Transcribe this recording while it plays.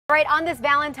All right, on this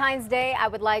Valentine's Day, I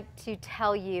would like to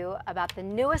tell you about the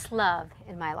newest love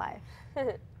in my life.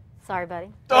 Sorry, buddy.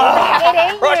 Oh, it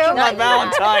ain't crushing you. my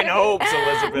Valentine hopes,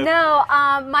 Elizabeth. No,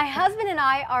 my husband and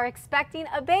I are expecting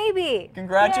a baby.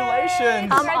 Congratulations.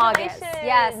 Come August,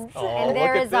 yes. Oh, and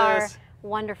there look at is our this.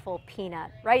 wonderful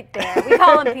Peanut right there. We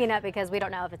call him Peanut because we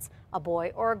don't know if it's a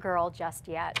boy or a girl just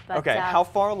yet. But, okay, how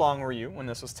far along were you when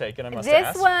this was taken, I must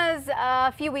ask? This was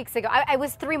a few weeks ago. I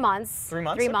was 3 months. 3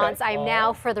 months? 3 months. Okay. I'm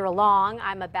now further along.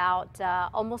 I'm about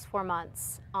almost 4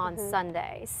 months on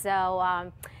Sunday.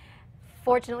 So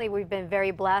fortunately, we've been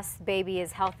very blessed. Baby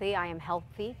is healthy. I am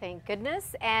healthy, thank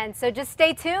goodness. And so just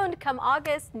stay tuned. Come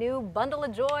August, new bundle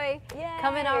of joy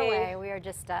coming our way. We are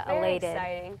just elated.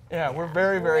 Exciting. Yeah, we're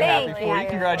very, very happy for you. Thank you.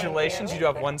 Congratulations. You do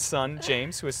have one son,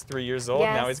 James, who is 3 years old.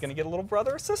 Yes. Now he's going to get a little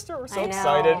brother or sister. We're so I know,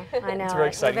 excited. I know. It's very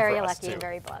exciting We're very for us, lucky too. and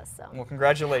very blessed. So. Well,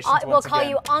 congratulations We'll once call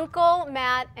again. you Uncle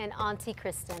Matt and Auntie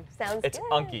Kristen. Sounds It's good.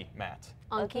 Unky Matt.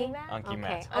 Unky? Matt? Unky Okay.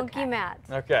 Matt. Unky Matt.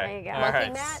 Okay. There you go. All Monkey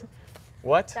right. Matt?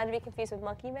 What? Not to be confused with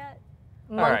Monkey Matt?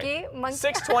 Monkey? All right. Monkey.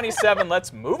 6:27.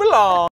 Let's move along.